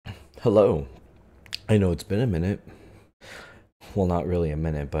Hello. I know it's been a minute. Well, not really a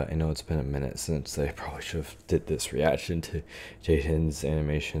minute, but I know it's been a minute since I probably should have did this reaction to Jaiden's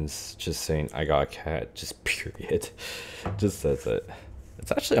animations. Just saying, I got a cat, just period. Just says it.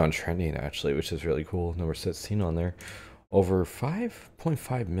 It's actually on trending, actually, which is really cool. Number 16 on there. Over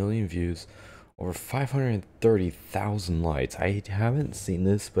 5.5 million views. Over 530,000 likes. I haven't seen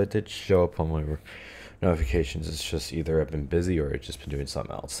this, but it did show up on my notifications. It's just either I've been busy or I've just been doing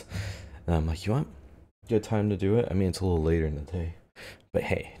something else. And I'm like, you want good time to do it? I mean, it's a little later in the day. But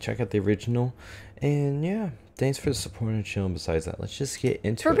hey, check out the original. And yeah, thanks for the support and chilling. Besides that, let's just get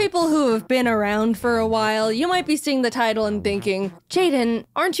into it. For people who have been around for a while, you might be seeing the title and thinking, Jaiden,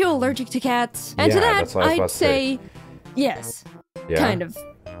 aren't you allergic to cats? And Yeah, to that's that, what I was I'd about to say. say yes. Yeah. Kind of.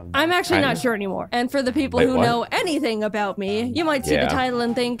 I'm actually Kinda. not sure anymore. And for the people Wait, who what? know anything about me, you might see Yeah. the title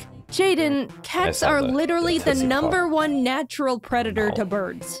and think, Jaiden, cats saw are the literally the Tootsie Pop. #1 natural predator Wow. to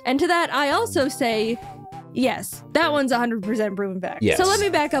birds. And to that, I also say, yes, that one's 100% proven fact. Yes, So let me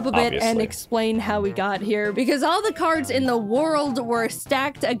back up a bit and obviously. explain how we got here, because all the cards in the world were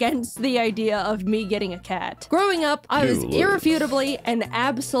stacked against the idea of me getting a cat. Growing up, I was You lose. irrefutably and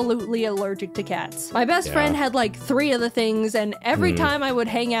absolutely allergic to cats. My best friend had like 3 of the things, and every time I would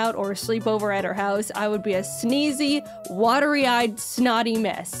hang out or sleep over at her house, I would be a sneezy, watery-eyed, snotty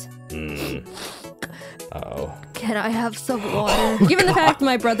mess. Uh-oh. Can I have some water? Given the fact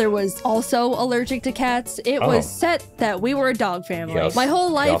my brother was also allergic to cats, it was set that we were a dog family. Yes. My whole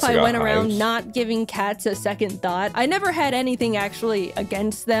You life also I got went around hives. not giving cats a second thought. I never had anything actually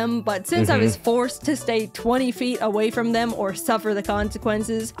against them, but since I was forced to stay 20 feet away from them or suffer the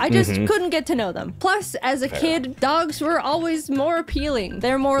consequences, I just couldn't get to know them. Plus, as a kid, dogs were always more appealing.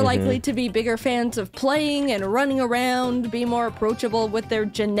 They're more likely to be bigger fans of playing and running around, be more approachable with their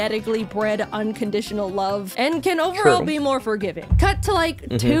genetically bred unconditional love, and can overall True. be more forgiving. Cut to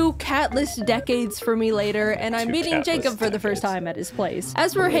like 2 catless decades for me later, and I'm 2 meeting catless Jacob for the first decades. time at his place.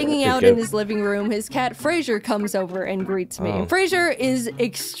 As we're hanging out in his living room, his cat Fraser comes over and greets me. Fraser is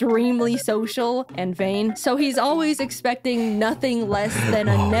extremely social and vain, so he's always expecting nothing less than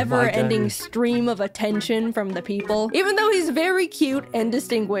a never-ending stream of attention from the people. Even though he's very cute and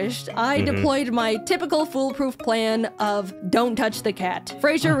distinguished, I deployed my typical foolproof plan of don't touch the cat.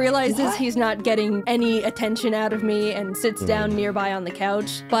 Fraser realizes he's not getting any attention out of me and sits down nearby on the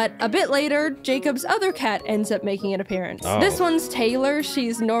couch. But a bit later, Jacob's other cat ends up making an appearance. This one's Taylor.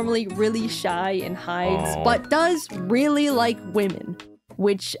 She's normally really shy and hides, but does really like women,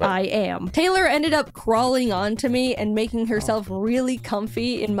 which I am. Taylor ended up crawling onto me and making herself really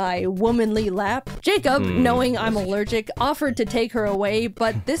comfy in my womanly lap. Jacob, knowing I'm allergic, offered to take her away,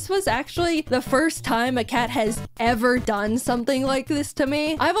 but this was actually the first time a cat has ever done something like this to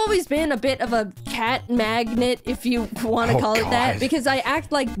me. I've always been a bit of a cat magnet, if you want to call it that, God. because I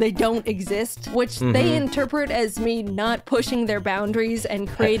act like they don't exist, which they interpret as me not pushing their boundaries and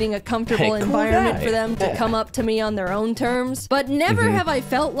creating a comfortable Hey, cool environment guy. for them to come up to me on their own terms. But never have I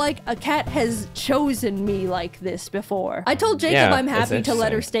felt like a cat has chosen me like this before. I told Jacob Yeah, I'm it's happy to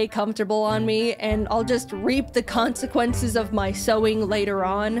let her interesting. stay comfortable on me, and I'll just reap the consequences of my sewing later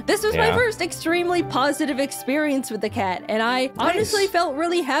on. This was my Yeah. first extremely positive experience with the cat, and I honestly felt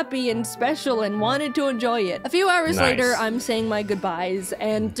really happy and special and wanted to enjoy it. A few hours Nice. later, I'm saying my goodbyes,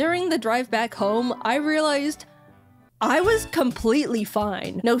 and during the drive back home, I realized I was completely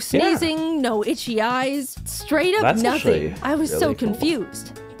fine. No sneezing, no itchy eyes, straight up That's nothing. actually I was so really cool.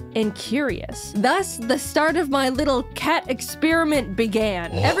 confused and curious. Thus, the start of my little cat experiment began.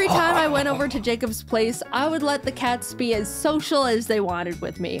 Every time I went over to Jacob's place, I would let the cats be as social as they wanted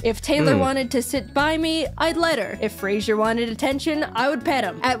with me. If Taylor wanted to sit by me, I'd let her. If Fraser wanted attention, I would pet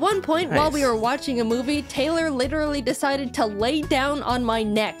him. At one point, while we Nice. were watching a movie, Taylor literally decided to lay down on my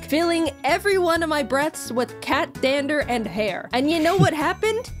neck, filling every one of my breaths with cat dander and hair. And you know what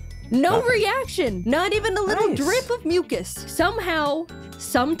happened? No reaction, not even a little Nice. drip of mucus. Somehow,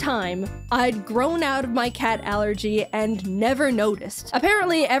 sometime, I'd grown out of my cat allergy and never noticed.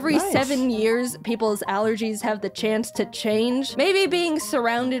 Apparently, every Nice. 7 years, people's allergies have the chance to change. Maybe being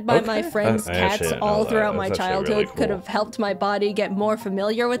surrounded by my Okay. friends' I cats actually didn't know all that. throughout my That's actually childhood really could cool. have helped my body get more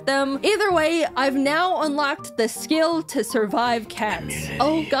familiar with them. Either way, I've now unlocked the skill to survive cats.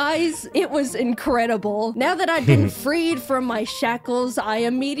 Oh, guys, it was incredible. Now that I'd been freed from my shackles, I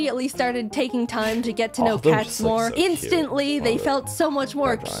immediately really started taking time to get to know they're cats just, like, more, so instantly they felt so much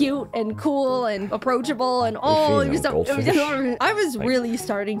more cute and cool and approachable, and I was really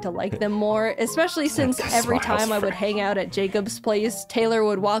starting to like them more, especially since every time I would hang out at Jacob's place, Taylor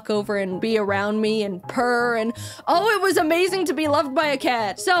would walk over and be around me and purr, and it was amazing to be loved by a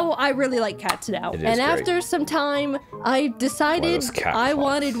cat. So I really like cats now. And after some time, I decided I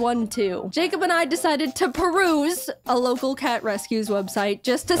wanted one too. Jacob and I decided to peruse a local cat rescues website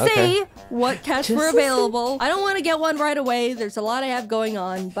just to see what cats were available. I don't want to get one right away. There's a lot I have going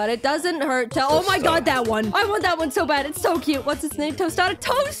on, but it doesn't hurt to— oh my god, that one! I want that one so bad. It's so cute. What's its name? Tostada?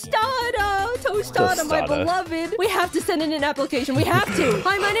 Tostada, my beloved. We have to send in an application. We have to.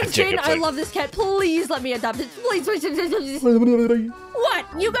 Hi, my name's Jaiden. I love this cat. Please let me adopt it. Please. What?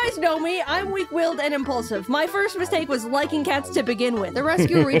 You guys know me. I'm weak-willed and impulsive. My first mistake was liking cats to begin with. The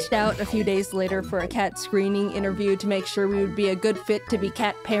rescue reached out a few days later for a cat screening interview to make sure we would be a good fit to be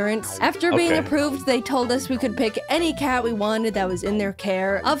cat parents. After being approved, they told us we could pick any cat we wanted that was in their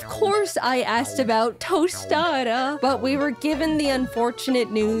care. Of course, I asked about Tostada, but we were given the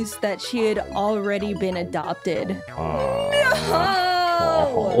unfortunate news that she had already been adopted.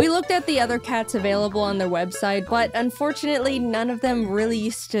 No! We looked at the other cats available on their website, but unfortunately, none of them really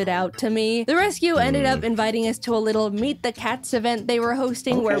stood out to me. The rescue ended up inviting us to a little Meet the Cats event they were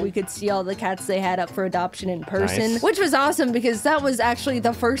hosting where we could see all the cats they had up for adoption in person, which was awesome because that was actually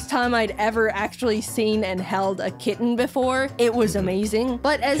the first time I'd ever actually seen and held a kitten before. It was amazing.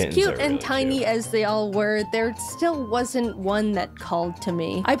 But as cute and tiny as they all were, there still wasn't one that called to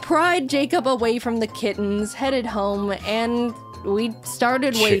me. I pried Jacob away from the kittens, headed home, and we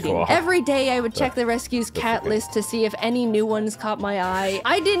started waiting. Every day I would check the rescue's cat list to see if any new ones caught my eye.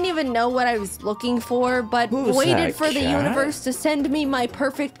 I didn't even know what I was looking for, but waited for the universe to send me my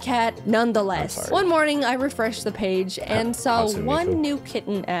perfect cat nonetheless. One morning I refreshed the page and saw one new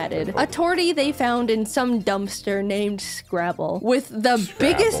kitten added. A tortie they found in some dumpster named Scrabble, with the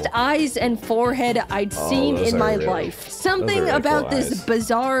biggest eyes and forehead I'd seen in my life. Something about this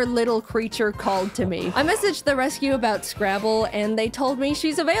bizarre little creature called to me. I messaged the rescue about Scrabble and they told me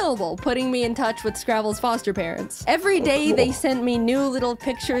she's available, putting me in touch with Scrabble's foster parents. Every day they sent me new little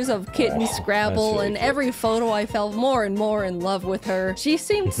pictures of kitten Scrabble, and every photo I fell more and more in love with her. She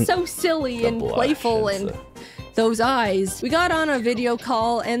seemed so silly and playful, and those eyes. We got on a video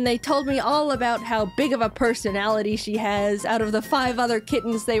call and they told me all about how big of a personality she has. Out of the 5 other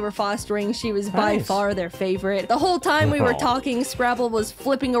kittens they were fostering, she was by far their favorite. The whole time we were talking, Scrabble was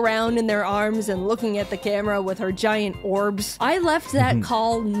flipping around in their arms and looking at the camera with her giant orbs. I left that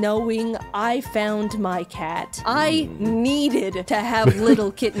call knowing I found my cat. I needed to have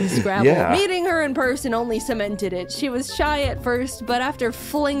little kitten Scrabble. Meeting her in person only cemented it. She was shy at first, but after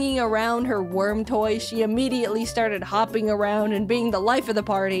flinging around her worm toy, she immediately started hopping around and being the life of the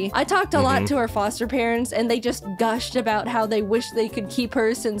party. I talked a lot to her foster parents and they just gushed about how they wish they could keep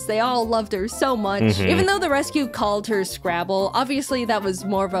her since they all loved her so much. Even though the rescue called her Scrabble, obviously that was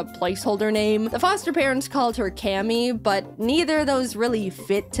more of a placeholder name. The foster parents called her Cammy, but neither of those really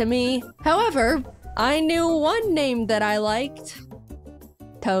fit to me. However, I knew one name that I liked.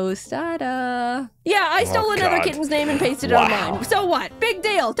 Tostada. Yeah, I stole another kitten's name and pasted it on mine. So what? Big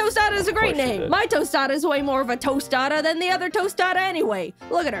deal. Tostada is a great name. My Tostada is way more of a tostada than the other Tostada anyway.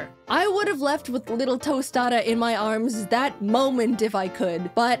 Look at her. I would have left with little Tostada in my arms that moment if I could.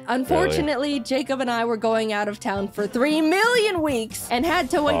 But unfortunately, Jacob and I were going out of town for 3 million weeks and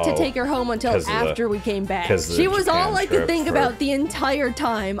had to wait to take her home until after we came back. She was all I could think about the entire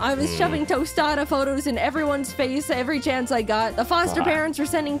time. I was shoving Tostada photos in everyone's face every chance I got. The foster parents were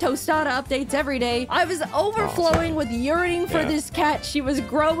sending Tostada updates every day. I was overflowing with yearning for this cat. She was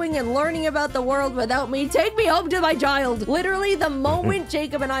growing and learning about the world without me. Take me home to my child. Literally, the moment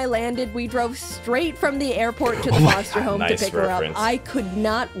Jacob and I landed, we drove straight from the airport to the foster home to pick her up. I could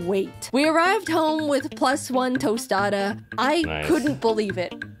not wait. We arrived home with +1 Tostada. I couldn't believe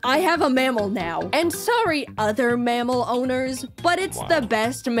it. I have a mammal now. And sorry, other mammal owners, but it's the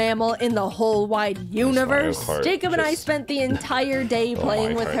best mammal in the whole wide universe. Jacob and I spent the entire day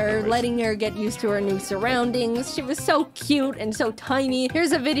playing with her, letting her get used to her new surroundings. She was so cute and so tiny.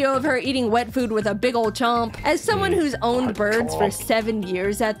 Here's a video of her eating wet food with a big old chomp. As someone who's owned birds for 7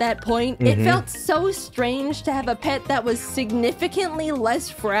 years at that point, it felt so strange to have a pet that was significantly less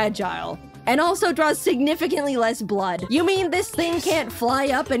fragile and also draws significantly less blood. You mean this thing can't fly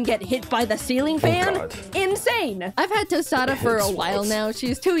up and get hit by the ceiling fan? Insane! I've had Tostada for a while now.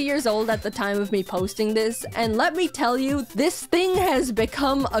 She's 2 years old at the time of me posting this, and let me tell you, this thing has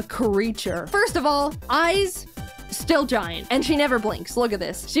become a creature. First of all, eyes still giant, and she never blinks. Look at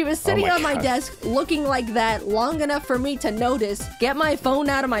this. She was sitting on my desk looking like that long enough for me to notice, get my phone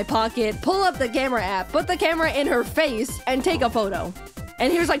out of my pocket, pull up the camera app, put the camera in her face, and take a photo.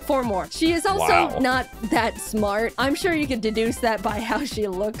 And here's like 4 more. She is also not that smart. I'm sure you can deduce that by how she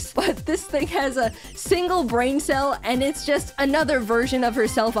looks, but this thing has a single brain cell, and it's just another version of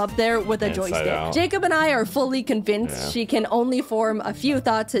herself up there with a joystick. Jacob and I are fully convinced she can only form a few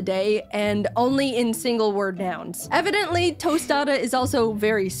thoughts a day, and only in single word nouns. Evidently, Tostada is also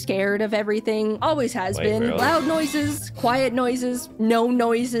very scared of everything, always has been. Really? Loud noises, quiet noises, no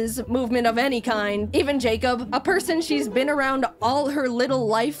noises, movement of any kind. Even Jacob, a person she's been around all her little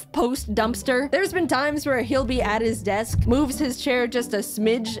life post dumpster. There's been times where he'll be at his desk, moves his chair just a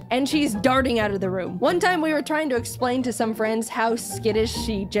smidge, and she's darting out of the room. One time we were trying to explain to some friends how skittish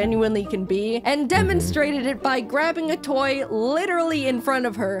she genuinely can be, and demonstrated it by grabbing a toy literally in front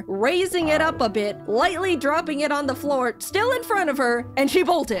of her, raising it up a bit, lightly dropping it on the floor, still in front of her, and she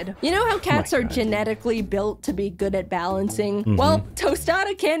bolted. You know how cats are genetically built to be good at balancing? Well,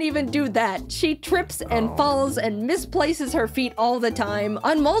 Tostada can't even do that. She trips and falls and misplaces her feet all the time.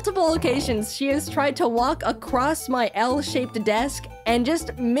 On multiple occasions, she has tried to walk across my L-shaped desk and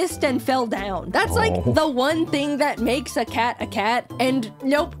just missed and fell down. That's like the one thing that makes a cat, and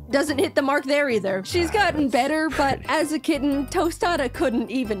nope, doesn't hit the mark there either. She's gotten better, but as a kitten, Tostada couldn't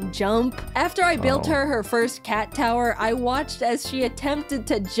even jump. After I built her first cat tower, I watched as she attempted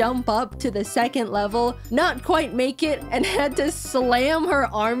to jump up to the 2nd level, not quite make it, and had to slam her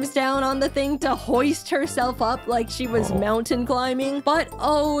arms down on the thing to hoist herself up like she was mountain climbing. But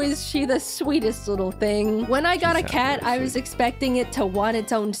oh, is she the sweetest little thing. When I got a cat, I was expecting it to want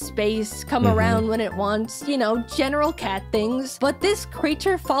its own space, come around when it wants, you know, general cat things. But this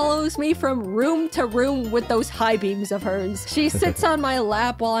creature follows me from room to room with those high beams of hers. She sits on my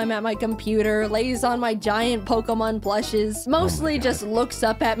lap while I'm at my computer, lays on my giant Pokemon plushes, mostly just looks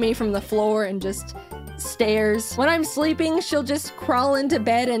up at me from the floor and just stares. When I'm sleeping, she'll just crawl into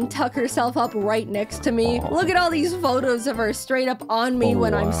bed and tuck herself up right next to me. Look at all these photos of her straight up on me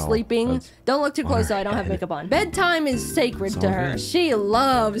when I'm sleeping. Don't look too close though, I don't have makeup on. Bedtime is sacred to her. She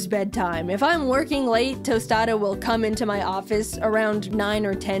loves bedtime. If I'm working late, Tostada will come into my office around 9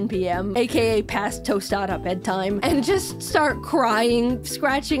 or 10 p.m., aka past Tostada bedtime, and just start crying,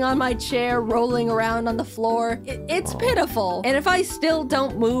 scratching on my chair, rolling around on the floor. It's pitiful. And if I still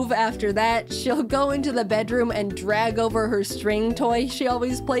don't move after that, she'll go into the bedroom and drag over her string toy she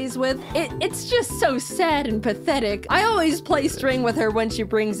always plays with. It's just so sad and pathetic. I always play string with her when she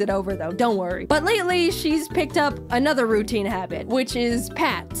brings it over though, don't worry. But lately, she's picked up another routine habit, which is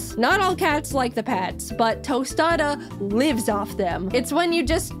pats. Not all cats like the pats, but Tostada lives off them. It's when you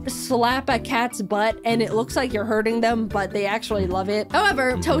just slap a cat's butt and it looks like you're hurting them, but they actually love it.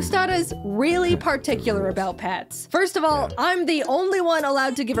 However, Tostada's really particular about pats. First of all, I'm the only one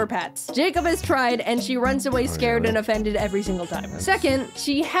allowed to give her pats. Jacob has tried, and she runs away scared and offended every single time. Second,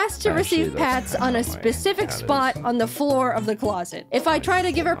 she has to receive pats on a specific spot on the floor of the closet. If I try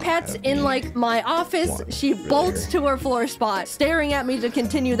to give her pats in like my office, she bolts to her floor spot, staring at me to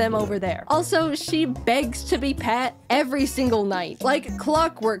continue them over there. Also, she begs to be pat every single night. Like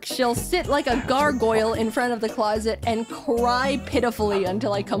clockwork, she'll sit like a gargoyle in front of the closet and cry pitifully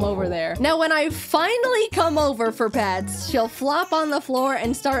until I come over there. Now, when I finally come over for pats, she'll flop on the floor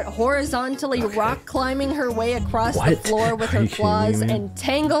and start horizontally rock climbing her way across the floor with her claws and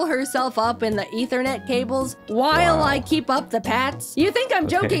tangle herself up in the Ethernet cables while I keep up the pats. You think I'm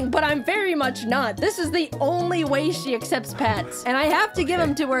joking, but I'm very much not. This is the only way she accepts pats, and I have to give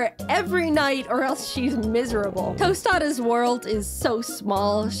them to her every night or else she's miserable. Tostada's world is so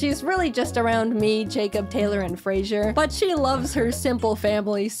small. She's really just around me, Jacob, Taylor, and Fraser, but she loves her simple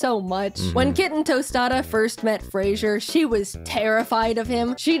family so much. When Kitten Tostada first met Fraser, she was terrified of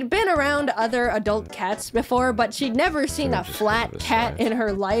him. She'd been around other adult cats before, but she'd never seen a flat cat in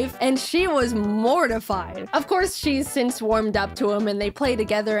her life, and she was mortified. Of course, she's since warmed up to him, and they play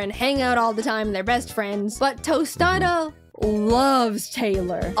together and hang out all the time. They're best friends. But Tostada loves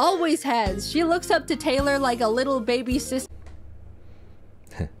Taylor. Always has. She looks up to Taylor like a little baby sister.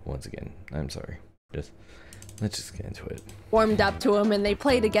 Once again, I'm sorry. Let's just get into it. Warmed up to him, and they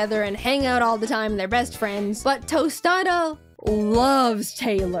play together and hang out all the time. They're best friends. But Tostada loves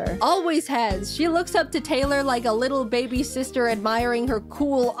Taylor. Always has. She looks up to Taylor like a little baby sister admiring her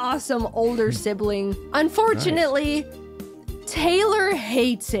cool, awesome older sibling. Unfortunately, Taylor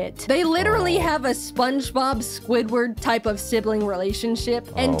hates it. They literally have a SpongeBob Squidward type of sibling relationship,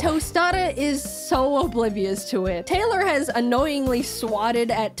 and Tostada is so oblivious to it. Taylor has annoyingly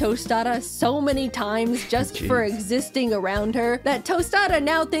swatted at Tostada so many times just for existing around her that Tostada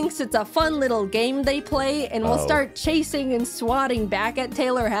now thinks it's a fun little game they play and will start chasing and swatting back at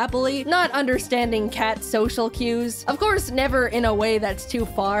Taylor happily, not understanding cat social cues. Of course, never in a way that's too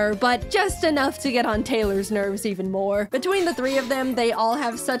far, but just enough to get on Taylor's nerves even more. Between the three of them, they all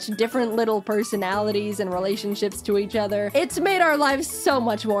have such different little personalities and relationships to each other. It's made our lives so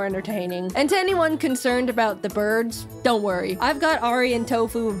much more entertaining. And to anyone concerned about the birds, don't worry. I've got Ari and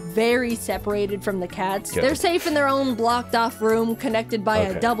Tofu very separated from the cats. They're safe in their own blocked off room connected by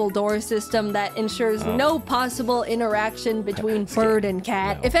a double door system that ensures no possible interaction between bird and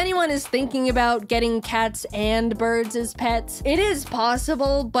cat. If anyone is thinking about getting cats and birds as pets, it is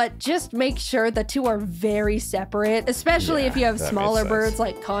possible, but just make sure the two are very separate, especially if you have smaller birds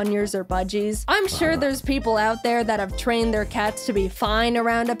like conures or budgies. I'm sure there's people out there that have trained their cats to be fine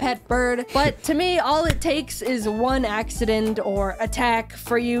around a pet bird, but to me, all it takes is one accident or attack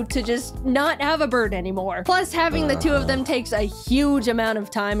for you to just not have a bird anymore. Plus, having the two of them takes a huge amount of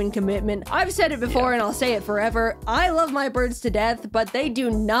time and commitment. I've said it before and I'll say it forever. I love my birds to death, but they do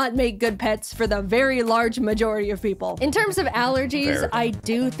not make good pets for the very large majority of people. In terms of allergies, I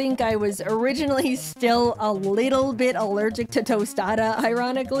do think I was originally still a little bit allergic to Tostada,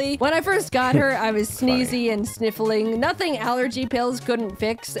 ironically. When I first got her, I was sneezy and sniffling. Nothing allergy pills couldn't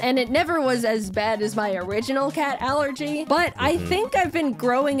fix, and it never was as bad as my original cat allergy. But I think I've been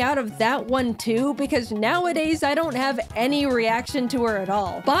growing out of that one too, because nowadays I don't have any reaction to her at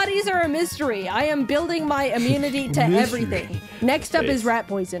all. Bodies are a mystery. I am building my immunity to everything. Next up is rat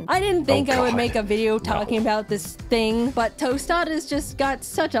poison. I didn't think I would make a video talking about this thing, but Tostada's just got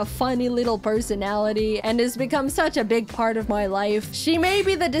such a funny little personality and has become such a big part of my life. She may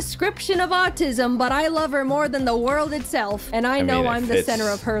be the description of autism, but I love her more than the world itself, and I know I'm the center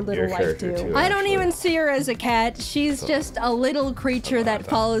of her little life too. I don't even see her as a cat. She's just a little creature that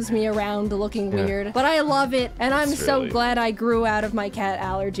follows me around looking weird, but I love it, and I'm so glad I grew out of my cat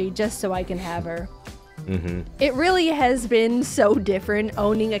allergy just so I can have her. It really has been so different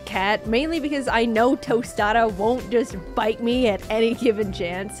owning a cat, mainly because I know Tostada won't just bite me at any given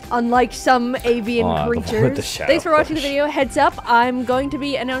chance, unlike some avian creatures. Thanks for watching the video. Heads up, I'm going to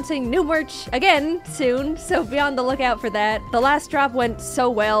be announcing new merch again soon, so be on the lookout for that. The last drop went so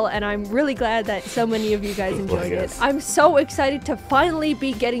well, and I'm really glad that so many of you guys enjoyed it. I'm so excited to finally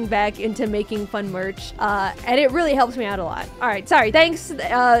be getting back into making fun merch, and it really helps me out a lot. Alright, sorry, thanks.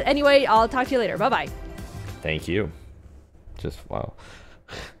 Anyway, I'll talk to you later. Bye-bye. Thank you. Just wow.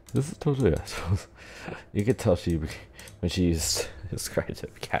 This is totally you could tell when she described a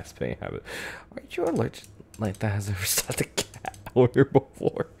cat spaying habit. Aren't you allergic like that? Has ever stopped a cat odor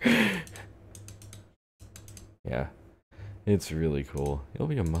before? Yeah. It's really cool. You'll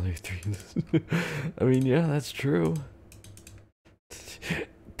be a mother 3. I mean, yeah, that's true.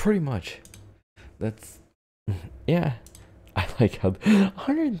 Pretty much. That's yeah. I like how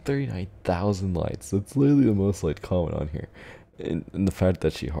 139,000 lights. That's literally the most like common on here, and the fact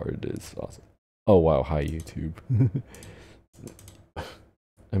that she hearted it is awesome. Oh wow, hi YouTube.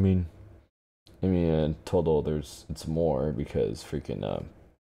 I mean, in total, it's more because freaking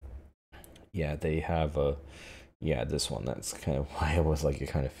yeah, they have this one. That's kind of why it was like it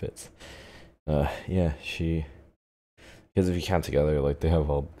kind of fits. Yeah, because if you count together, like they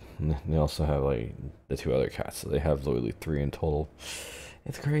also have like the 2 other cats, so they have literally 3 in total.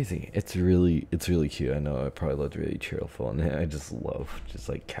 It's crazy. It's really cute. I know it probably looked really cheerful, and I just love just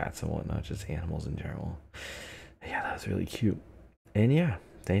like cats and whatnot, just animals in general. Yeah, that was really cute. And yeah,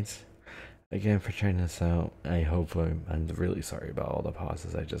 thanks again for trying this out. I hope I'm really sorry about all the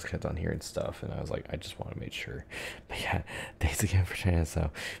pauses. I just kept on hearing stuff, and I was like, I just want to make sure. But yeah, thanks again for trying this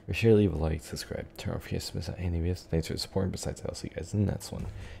out. Be sure to leave a like, subscribe, turn off to miss out any videos. Thanks for supporting. Besides, I'll see you guys in the next one.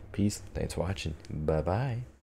 Peace. Thanks for watching. Bye bye.